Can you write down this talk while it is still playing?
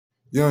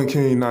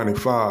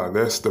YoungKing95,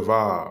 that's the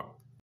vibe.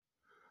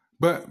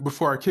 But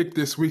before I kick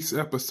this week's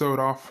episode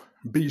off,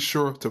 be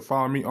sure to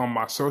follow me on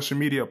my social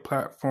media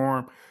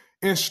platform,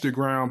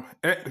 Instagram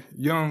at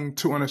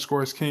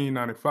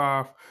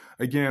young2_king95.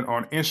 Again,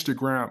 on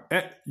Instagram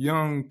at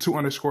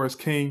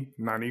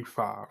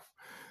young2_king95.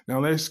 Now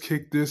let's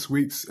kick this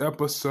week's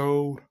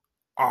episode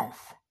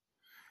off.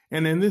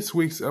 And in this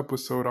week's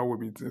episode, I will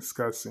be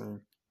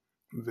discussing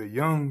the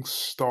young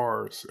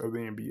stars of the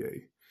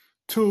NBA.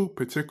 Two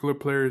particular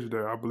players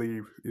that I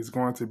believe is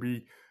going to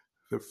be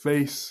the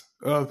face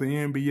of the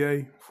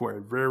NBA for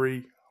a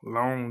very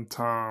long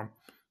time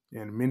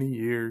and many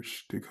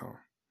years to come.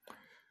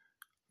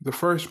 The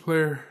first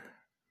player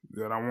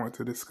that I want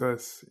to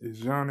discuss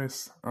is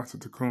Giannis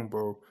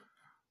Antetokounmpo,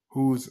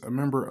 who's a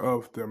member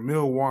of the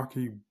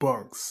Milwaukee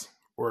Bucks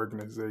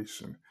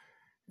organization.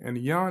 And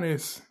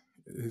Giannis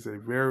is a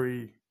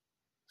very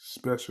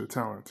special,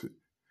 talented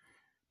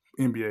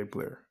NBA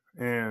player.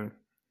 And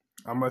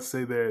I must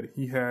say that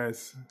he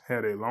has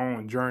had a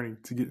long journey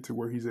to get to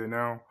where he's at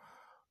now.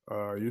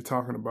 You're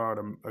talking about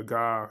a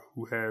guy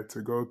who had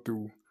to go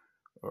through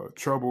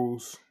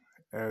troubles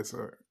as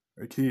a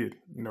kid,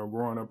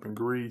 growing up in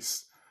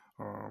Greece,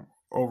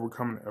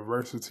 overcoming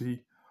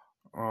adversity,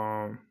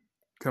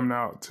 coming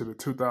out to the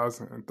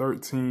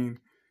 2013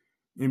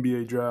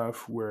 NBA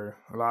draft where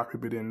a lot of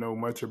people didn't know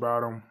much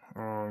about him.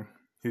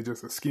 He's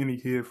just a skinny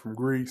kid from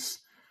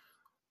Greece.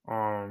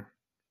 And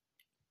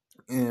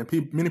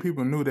many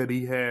people knew that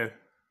he had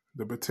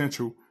the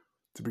potential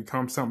to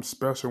become something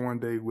special one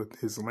day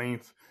with his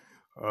length,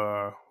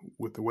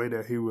 with the way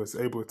that he was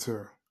able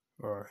to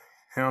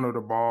handle the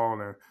ball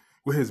and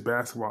with his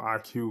basketball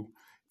IQ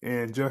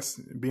and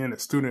just being a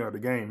student of the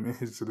game and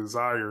his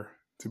desire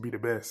to be the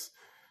best.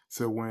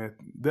 So when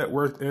that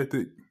work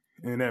ethic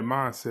and that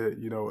mindset,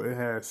 it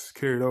has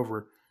carried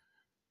over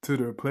to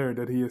the player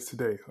that he is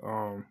today.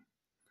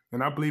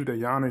 And I believe that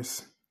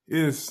Giannis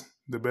is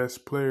the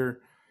best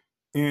player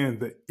in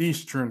the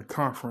Eastern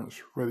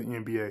Conference for the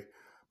NBA.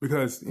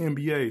 Because the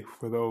NBA,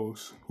 for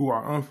those who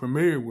are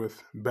unfamiliar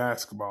with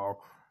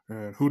basketball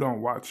and who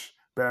don't watch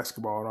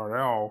basketball at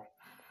all,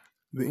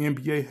 the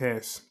NBA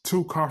has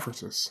two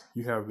conferences.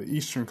 You have the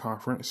Eastern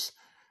Conference,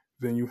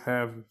 then you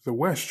have the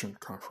Western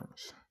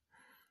Conference.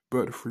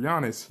 But for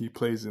Giannis, he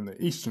plays in the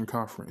Eastern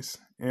Conference.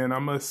 And I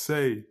must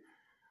say,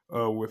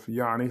 with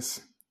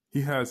Giannis,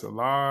 he has a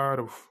lot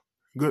of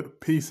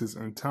good pieces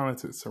and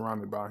talented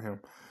surrounded by him.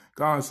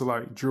 Guys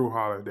like Drew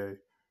Holiday,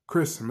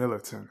 Chris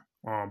Middleton,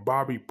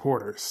 Bobby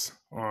Portis,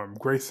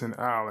 Grayson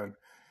Allen,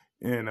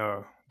 and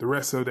the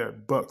rest of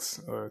that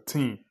Bucks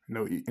team,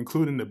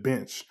 including the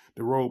bench,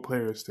 the role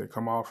players that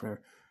come off and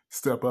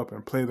step up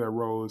and play their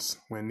roles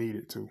when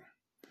needed to.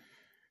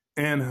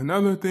 And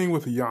another thing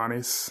with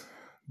Giannis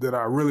that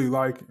I really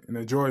like and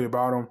enjoy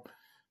about him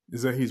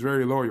is that he's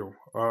very loyal.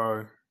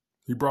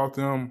 He brought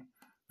them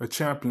a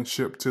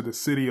championship to the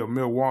city of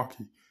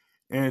Milwaukee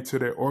and to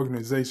their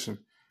organization.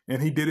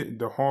 And he did it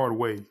the hard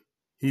way.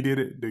 He did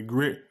it the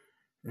grit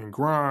and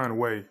grind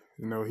way.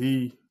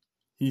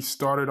 He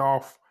started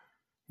off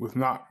with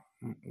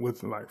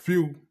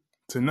few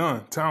to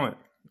none talent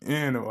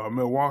in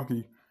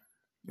Milwaukee,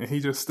 and he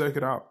just stuck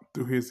it out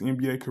through his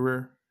NBA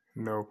career.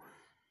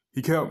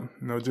 He kept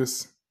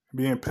just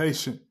being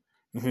patient,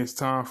 and his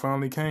time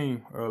finally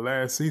came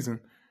last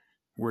season,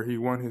 where he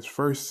won his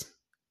first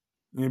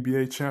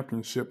NBA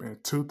championship in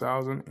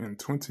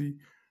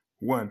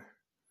 2021.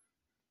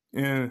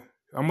 And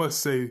I must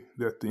say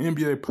that the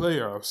NBA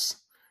playoffs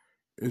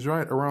is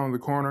right around the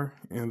corner,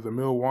 and the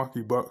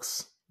Milwaukee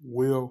Bucks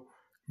will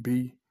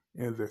be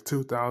in the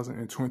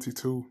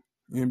 2022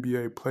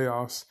 NBA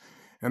playoffs.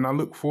 And I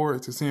look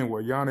forward to seeing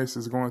what Giannis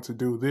is going to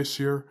do this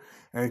year,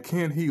 and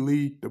can he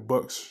lead the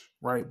Bucks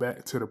right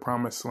back to the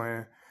promised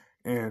land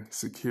and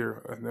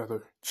secure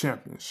another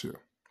championship.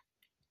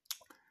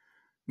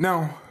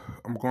 Now,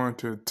 I'm going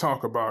to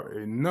talk about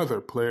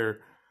another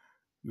player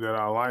that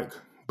I like,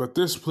 but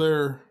this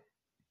player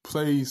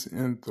plays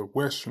in the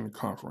Western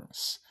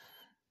Conference.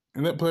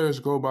 And that player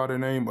go by the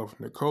name of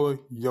Nikola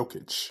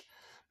Jokic.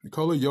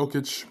 Nikola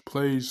Jokic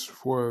plays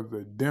for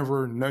the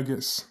Denver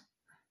Nuggets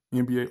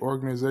NBA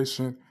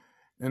organization.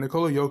 And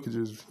Nikola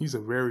Jokic he's a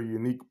very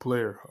unique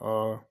player.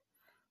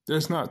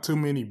 There's not too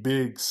many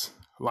bigs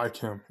like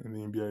him in the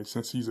NBA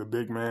since he's a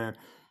big man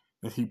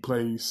and he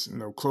plays,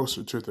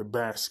 closer to the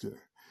basket.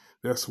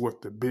 That's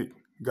what the big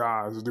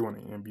guys do in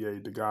the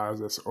NBA, the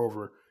guys that's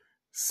over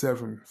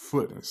 7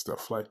 foot and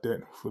stuff like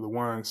that. For the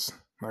ones,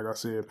 like I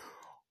said,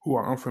 who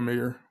are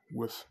unfamiliar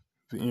with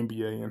the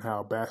NBA and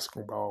how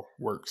basketball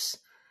works.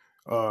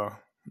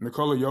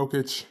 Nikola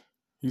Jokic,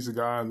 he's a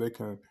guy that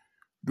can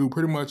do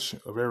pretty much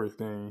of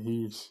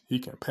everything. He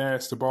can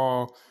pass the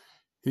ball.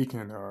 He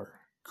can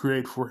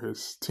create for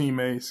his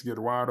teammates, get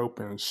wide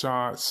open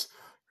shots.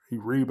 He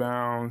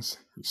rebounds.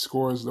 He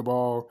scores the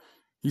ball.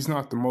 He's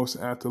not the most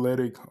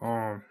athletic.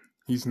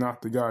 He's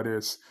not the guy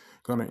that's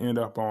going to end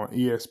up on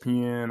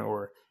ESPN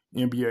or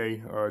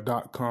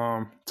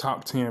NBA.com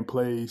top 10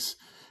 plays.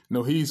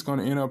 he's going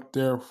to end up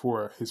there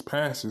for his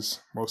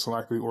passes, most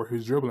likely, or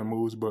his dribbling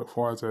moves. But as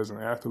far as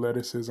an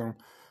athleticism,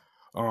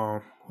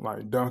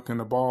 like dunking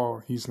the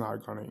ball, he's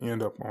not going to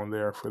end up on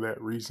there for that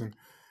reason.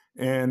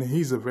 And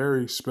he's a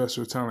very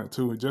special talent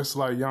too. Just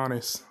like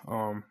Giannis,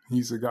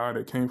 he's a guy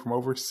that came from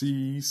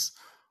overseas.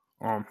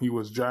 He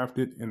was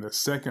drafted in the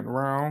second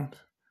round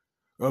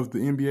of the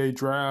NBA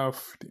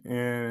draft,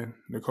 and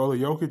Nikola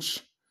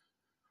Jokic,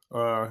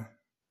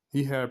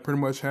 he had pretty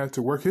much had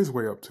to work his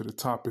way up to the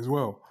top as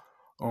well.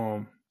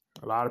 A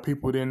lot of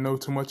people didn't know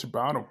too much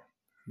about him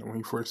when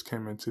he first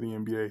came into the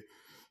NBA.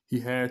 He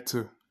had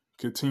to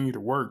continue to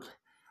work.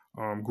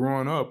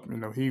 Growing up,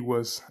 he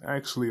was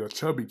actually a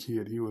chubby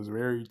kid. He was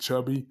very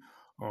chubby,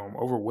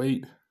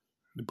 overweight,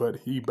 but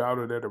he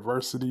battled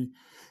adversity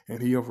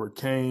and he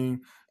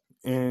overcame.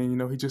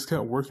 And, he just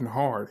kept working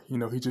hard. He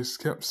just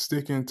kept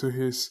sticking to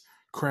his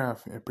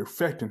craft and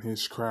perfecting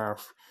his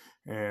craft.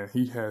 And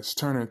he has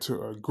turned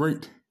into a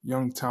great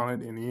young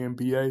talent in the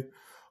NBA.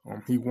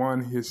 He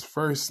won his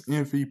first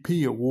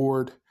MVP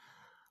award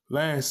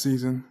last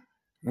season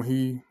when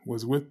he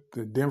was with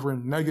the Denver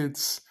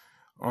Nuggets.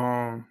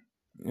 And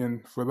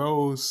for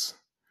those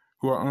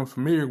who are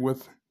unfamiliar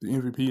with the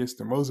MVP, it's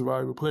the most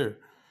valuable player.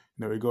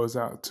 It goes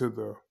out to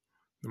the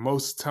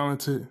most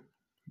talented,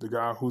 the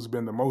guy who's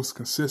been the most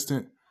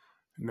consistent,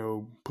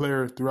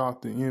 player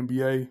throughout the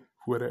NBA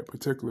for that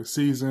particular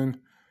season.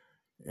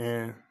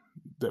 And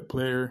that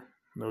player,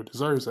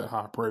 deserves that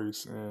high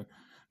praise. And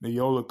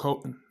Nikola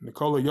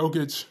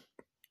Jokic,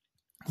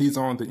 he's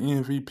on the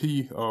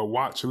MVP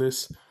watch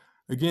list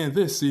again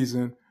this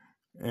season,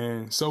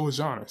 and so is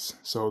Giannis.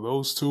 So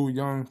those two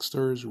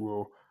youngsters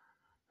will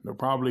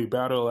probably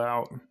battle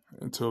out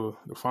until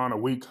the final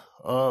week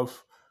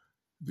of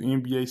the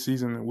NBA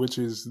season, which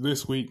is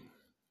this week.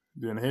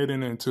 Then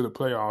heading into the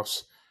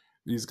playoffs,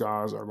 these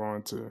guys are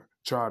going to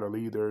try to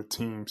lead their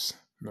teams,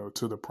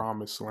 to the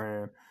promised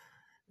land.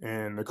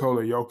 And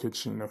Nikola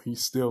Jokic,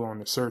 he's still on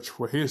the search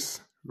for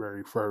his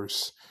very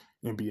first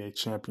NBA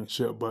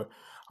championship. But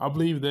I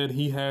believe that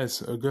he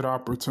has a good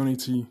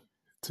opportunity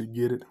to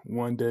get it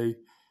one day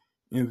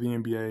in the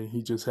NBA.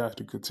 He just has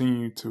to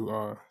continue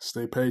to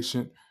stay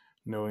patient,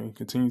 and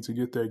continue to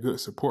get that good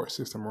support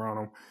system around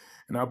him.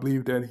 And I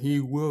believe that he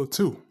will,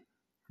 too,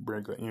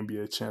 bring an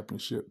NBA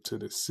championship to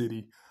the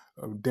city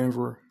of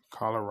Denver,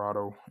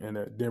 Colorado, and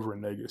that Denver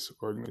Nuggets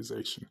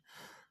organization.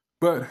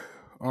 But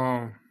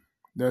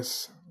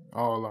that's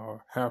all I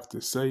have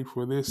to say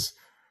for this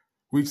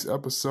week's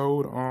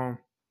episode.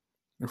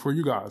 And for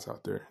you guys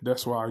out there,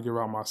 that's why I give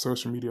out my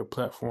social media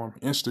platform,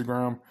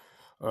 Instagram.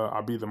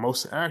 I'll be the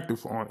most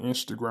active on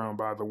Instagram,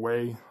 by the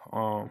way.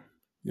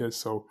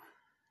 So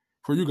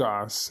for you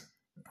guys,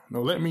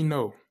 let me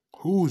know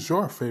who's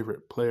your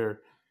favorite player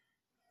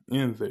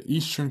in the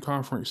Eastern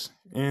Conference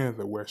and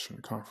the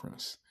Western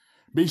Conference.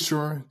 Be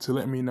sure to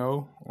let me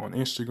know on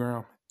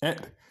Instagram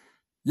at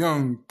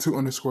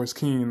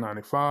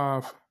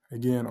YoungKing95.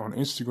 Again, on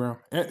Instagram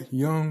at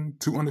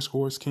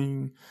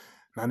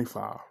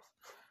YoungKing95.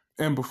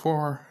 And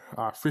before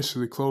I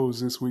officially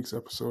close this week's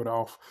episode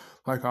off,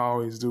 like I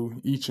always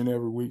do each and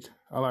every week,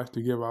 I like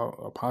to give out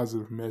a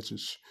positive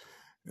message.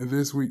 And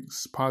this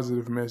week's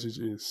positive message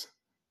is,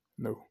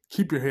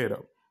 keep your head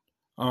up.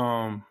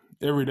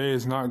 Every day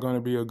is not going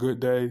to be a good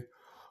day.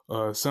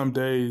 Some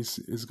days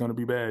is going to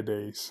be bad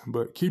days,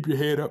 but keep your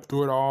head up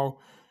through it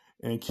all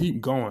and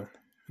keep going.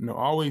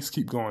 Always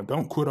keep going.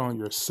 Don't quit on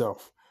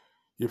yourself.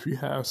 If you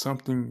have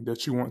something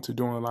that you want to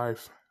do in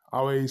life,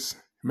 always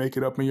make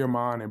it up in your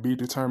mind and be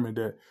determined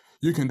that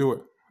you can do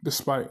it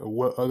despite of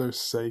what others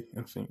say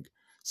and think.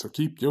 So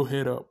keep your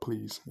head up,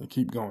 please, and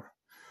keep going.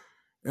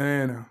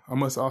 And I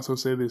must also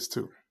say this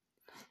too.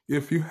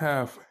 If you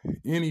have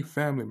any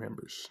family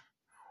members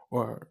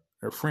or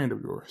a friend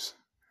of yours,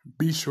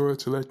 be sure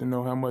to let them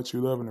know how much you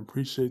love and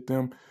appreciate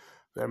them.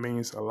 That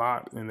means a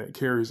lot, and that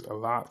carries a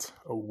lot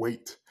of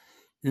weight.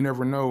 You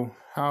never know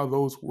how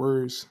those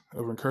words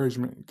of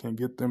encouragement can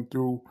get them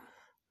through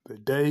the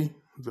day,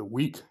 the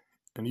week,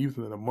 and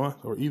even the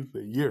month or even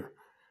the year.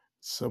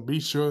 So be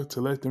sure to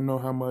let them know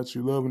how much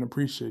you love and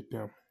appreciate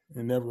them,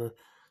 and never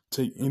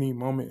take any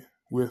moment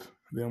with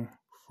them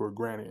for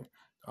granted.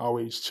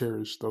 Always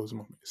cherish those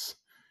moments.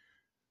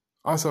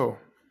 Also,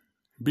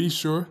 be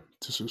sure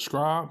to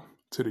subscribe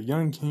to the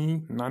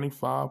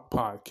YoungKing95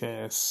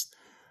 podcast.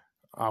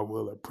 I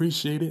will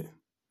appreciate it.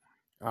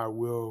 I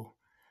will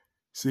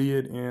see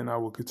it, and I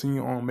will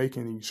continue on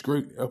making these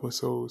great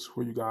episodes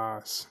for you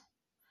guys.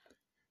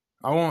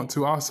 I want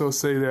to also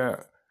say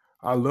that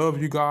I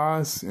love you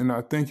guys, and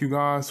I thank you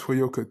guys for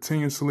your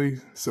continuously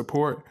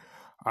support.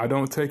 I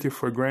don't take it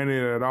for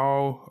granted at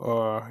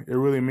all. It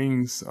really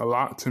means a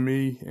lot to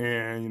me,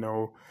 and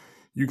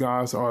you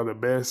guys are the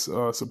best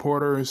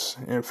supporters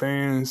and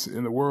fans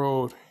in the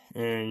world,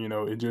 and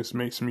it just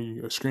makes me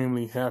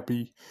extremely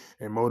happy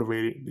and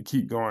motivated to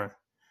keep going.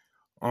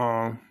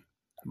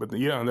 But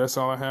yeah, that's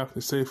all I have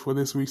to say for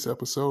this week's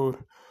episode.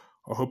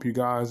 I hope you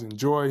guys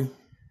enjoy,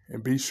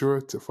 and be sure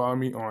to follow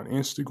me on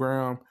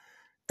Instagram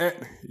at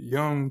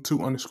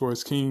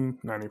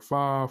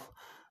YoungKing95.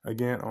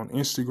 Again, on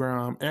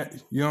Instagram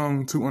at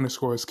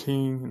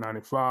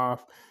Young2_King95.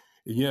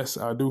 Yes,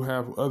 I do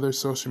have other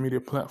social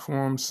media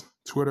platforms,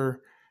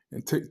 Twitter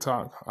and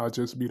TikTok. I'll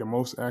just be the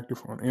most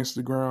active on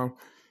Instagram.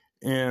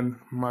 And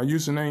my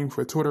username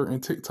for Twitter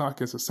and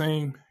TikTok is the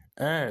same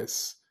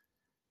as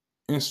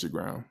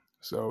Instagram.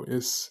 So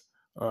it's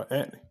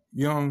at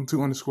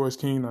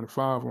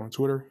Young2_King95 on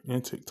Twitter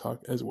and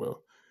TikTok as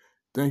well.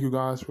 Thank you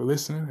guys for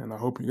listening, and I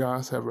hope you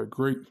guys have a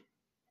great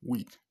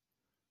week.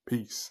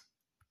 Peace.